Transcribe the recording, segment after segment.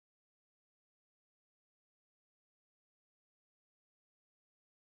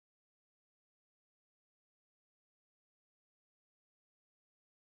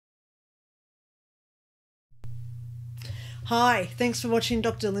Hi, thanks for watching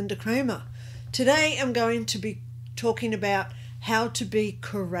Dr. Lynda Cramer. Today I'm going to be talking about how to be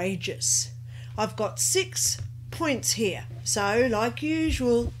courageous. I've got 6 points here. So, like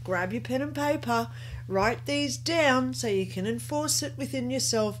usual, grab your pen and paper, write these down so you can enforce it within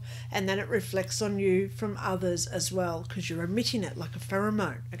yourself, and then it reflects on you from others as well because you're emitting it like a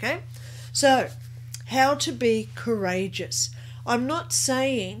pheromone, okay? So, how to be courageous. I'm not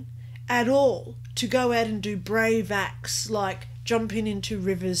saying at all to go out and do brave acts like jumping into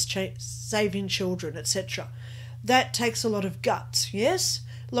rivers, saving children, etc. That takes a lot of guts, yes?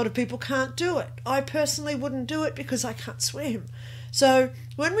 A lot of people can't do it. I personally wouldn't do it because I can't swim. So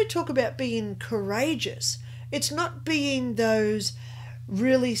when we talk about being courageous, it's not being those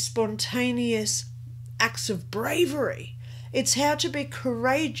really spontaneous acts of bravery. It's how to be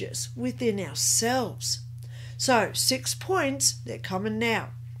courageous within ourselves. So 6 points, they're coming now.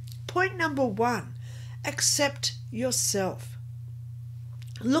 Point number 1, accept yourself.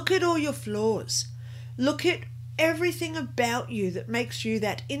 Look at all your flaws. Look at everything about you that makes you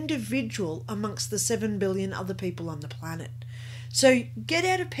that individual amongst the 7 billion other people on the planet. So get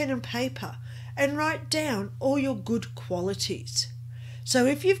out a pen and paper and write down all your good qualities. So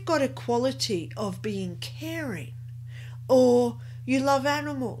if you've got a quality of being caring, or you love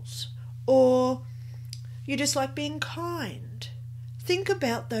animals, or you just like being kind, think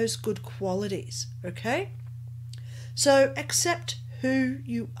about those good qualities, okay? So accept who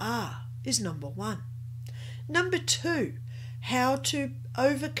you are is number 1. Number 2, how to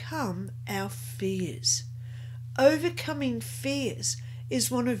overcome our fears. Overcoming fears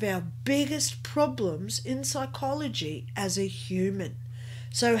is one of our biggest problems in psychology as a human.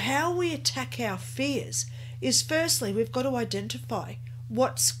 So how we attack our fears is, firstly, we've got to identify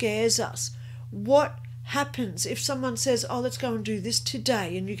what scares us. What happens if someone says, oh, let's go and do this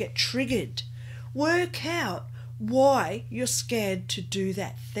today, and you get triggered? Work out why you're scared to do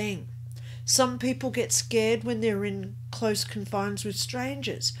that thing. Some people get scared when they're in close confines with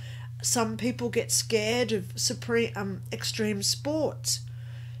strangers. Some people get scared of extreme sports.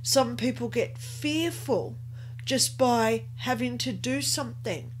 Some people get fearful just by having to do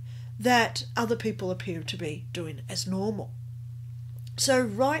something that other people appear to be doing as normal. So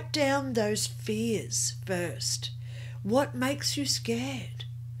write down those fears first. What makes you scared?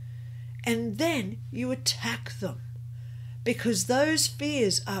 And then you attack them, because those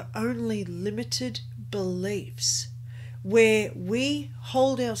fears are only limited beliefs where we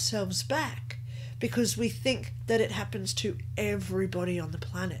hold ourselves back because we think that it happens to everybody on the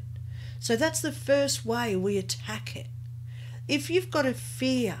planet. So that's the first way we attack it. If you've got a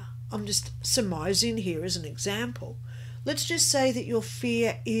fear, I'm just surmising here as an example, let's just say that your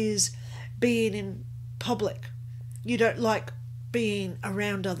fear is being in public. You don't like being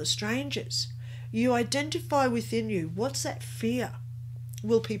around other strangers. You identify within you, what's that fear?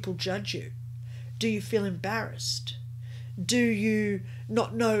 Will people judge you? Do you feel embarrassed? Do you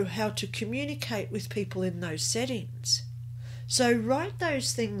not know how to communicate with people in those settings? So write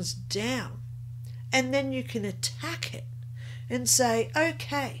those things down, and then you can attack it and say,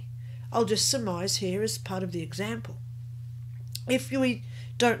 okay, I'll just surmise here as part of the example. If we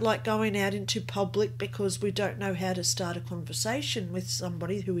don't like going out into public because we don't know how to start a conversation with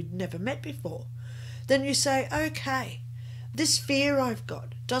somebody who we'd never met before, then you say, okay, this fear I've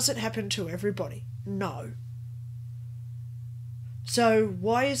got, does it happen to everybody? No. So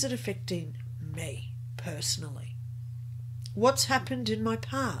why is it affecting me personally? What's happened in my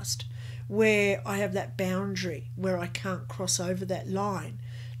past where I have that boundary where I can't cross over that line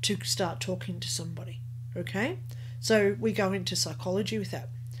to start talking to somebody, okay? So we go into psychology with that.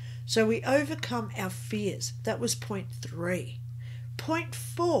 So we overcome our fears. That was point 3. Point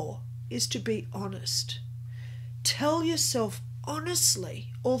 4 is to be honest. Tell yourself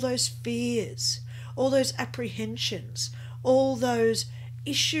honestly all those fears, all those apprehensions, all those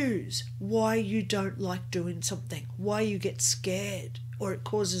issues, why you don't like doing something, why you get scared or it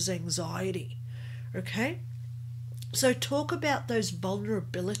causes anxiety, okay? So talk about those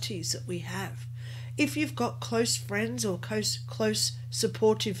vulnerabilities that we have. If you've got close friends or close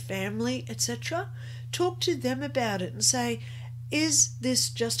supportive family, etc., talk to them about it and say, is this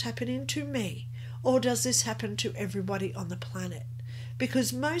just happening to me, or does this happen to everybody on the planet?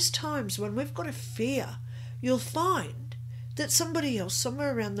 Because most times when we've got a fear, you'll find that somebody else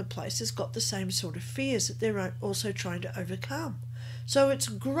somewhere around the place has got the same sort of fears that they're also trying to overcome. So it's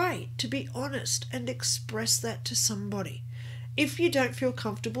great to be honest and express that to somebody. If you don't feel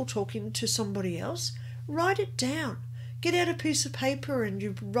comfortable talking to somebody else, write it down. Get out a piece of paper and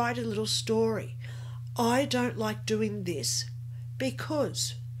you write a little story. I don't like doing this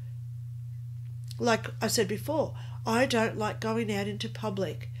because, like I said before, I don't like going out into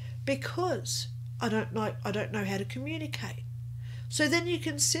public because I don't know how to communicate. So then you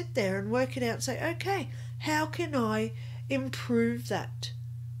can sit there and work it out and say, okay, how can I improve that?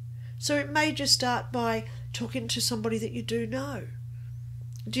 So it may just start by talking to somebody that you do know.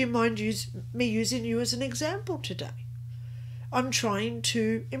 Do you mind me using you as an example today? I'm trying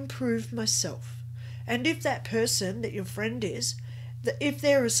to improve myself. And if that person that your friend is, if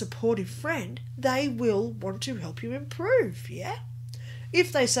they're a supportive friend, they will want to help you improve, yeah?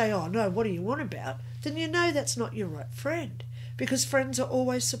 If they say, oh no, what do you want about? Then you know that's not your right friend, because friends are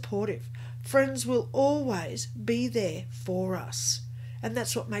always supportive. Friends will always be there for us. And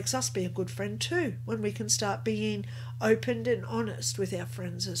that's what makes us be a good friend too, when we can start being open and honest with our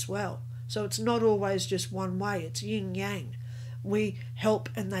friends as well. So it's not always just one way, it's yin yang. We help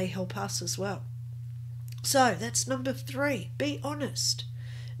and they help us as well. So that's number 3, be honest.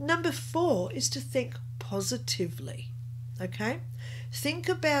 Number 4 is to think positively, okay? Think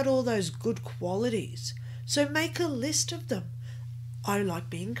about all those good qualities. So make a list of them. I like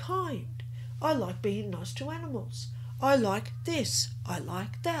being kind. I like being nice to animals. I like this. I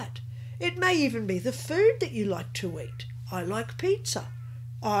like that. It may even be the food that you like to eat. I like pizza.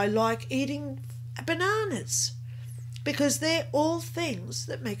 I like eating bananas. Because they're all things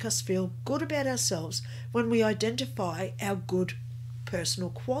that make us feel good about ourselves when we identify our good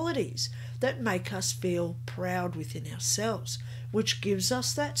personal qualities that make us feel proud within ourselves, which gives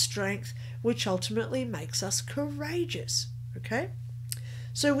us that strength, which ultimately makes us courageous. Okay?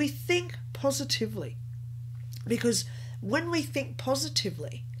 So we think positively, because when we think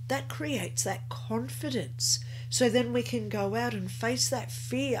positively, that creates that confidence. So then we can go out and face that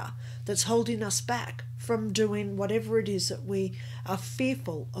fear that's holding us back from doing whatever it is that we are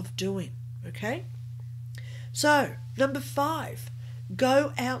fearful of doing. Okay? So, number 5,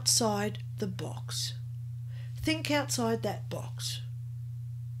 go outside the box. Think outside that box.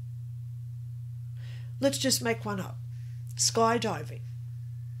 Let's just make one up. Skydiving.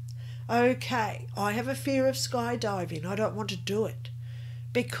 Okay, I have a fear of skydiving. I don't want to do it.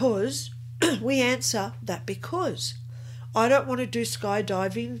 Because we answer that because. I don't want to do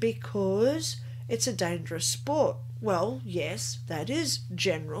skydiving because it's a dangerous sport. Well, yes, that is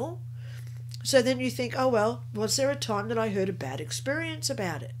general. So then you think, oh, well, was there a time that I heard a bad experience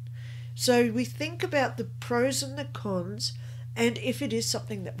about it? So we think about the pros and the cons and if it is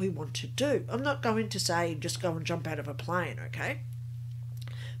something that we want to do. I'm not going to say just go and jump out of a plane, okay?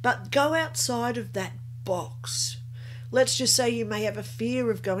 But go outside of that box. Let's just say you may have a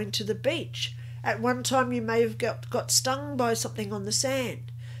fear of going to the beach. At one time you may have got stung by something on the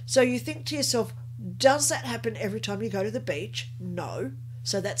sand. So you think to yourself, does that happen every time you go to the beach? No.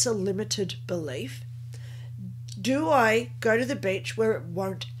 So that's a limited belief. Do I go to the beach where it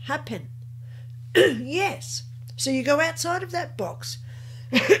won't happen? Yes. So you go outside of that box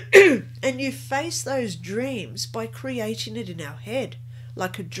and you face those dreams by creating it in our head,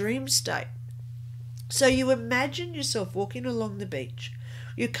 like a dream state. So you imagine yourself walking along the beach.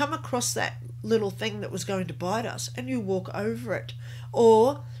 You come across that little thing that was going to bite us and you walk over it.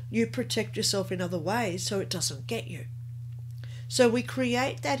 Or you protect yourself in other ways so it doesn't get you. So we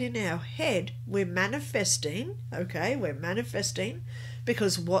create that in our head. We're manifesting, okay? We're manifesting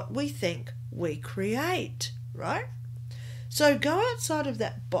because what we think we create, right? So go outside of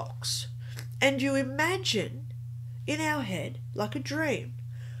that box and you imagine in our head, like a dream,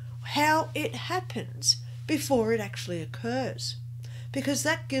 how it happens before it actually occurs. Because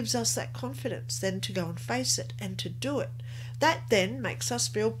that gives us that confidence then to go and face it and to do it. That then makes us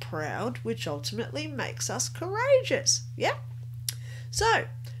feel proud, which ultimately makes us courageous. Yeah? So,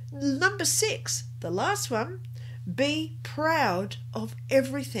 number 6, the last one, be proud of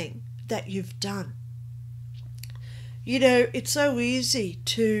everything that you've done. You know, it's so easy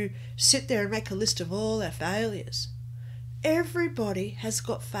to sit there and make a list of all our failures. Everybody has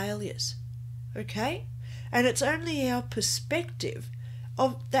got failures, okay? And it's only our perspective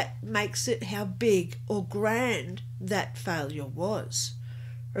of that makes it how big or grand that failure was,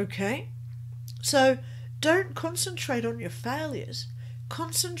 okay? So don't concentrate on your failures.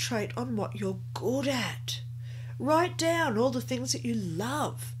 Concentrate on what you're good at. Write down all the things that you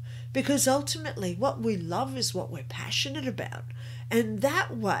love, because ultimately what we love is what we're passionate about. And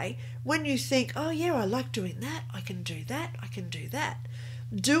that way, when you think, oh yeah, I like doing that, I can do that, I can do that.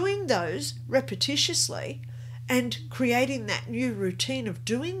 Doing those repetitiously and creating that new routine of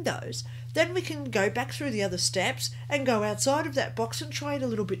doing those, then we can go back through the other steps and go outside of that box and try it a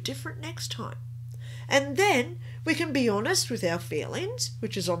little bit different next time. And then we can be honest with our feelings,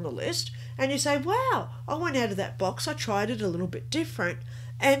 which is on the list, and you say, wow, I went out of that box, I tried it a little bit different,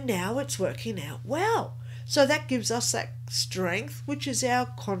 and now it's working out well. So that gives us that strength, which is our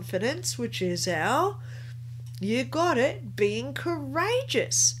confidence, which is our, you got it, being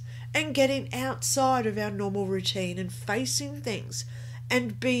courageous and getting outside of our normal routine and facing things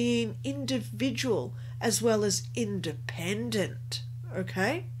and being individual as well as independent.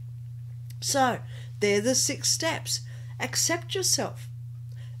 Okay? So they're the 6 steps. Accept yourself.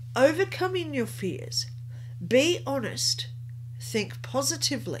 Overcoming your fears. Be honest. Think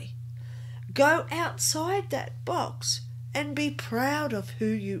positively. Go outside that box and be proud of who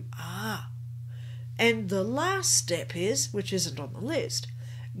you are. And the last step is, which isn't on the list,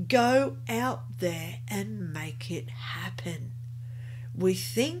 go out there and make it happen. We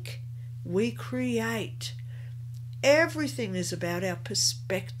think, we create. Everything is about our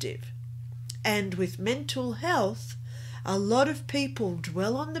perspective. And with mental health, a lot of people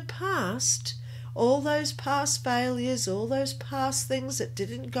dwell on the past, all those past failures, all those past things that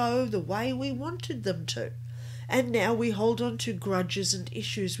didn't go the way we wanted them to. And now we hold on to grudges and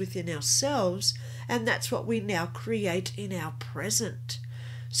issues within ourselves, and that's what we now create in our present.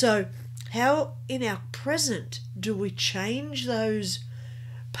 So how in our present do we change those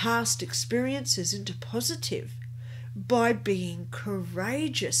past experiences into positive? By being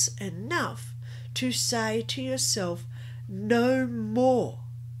courageous enough to say to yourself, no more.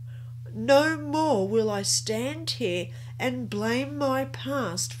 No more will I stand here and blame my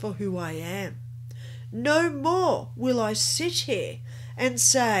past for who I am. No more will I sit here and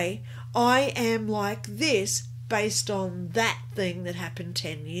say, I am like this based on that thing that happened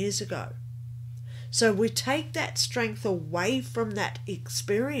 10 years ago. So we take that strength away from that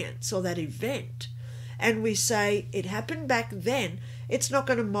experience or that event, and we say, it happened back then, it's not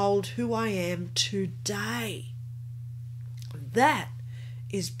going to mold who I am today. That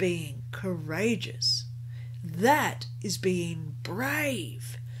is being courageous. That is being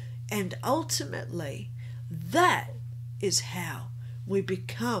brave. And ultimately, that is how we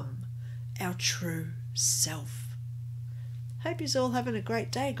become our true self. Hope you're all having a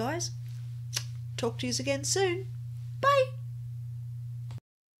great day, guys. Talk to you again soon. Bye.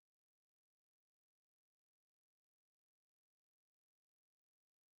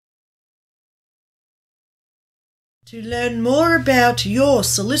 To learn more about your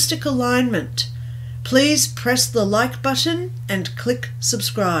holistic alignment, please press the like button and click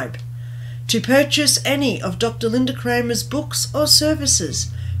subscribe. To purchase any of Dr. Lynda Cramer's books or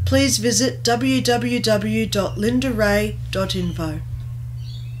services, please visit www.lyndaray.info.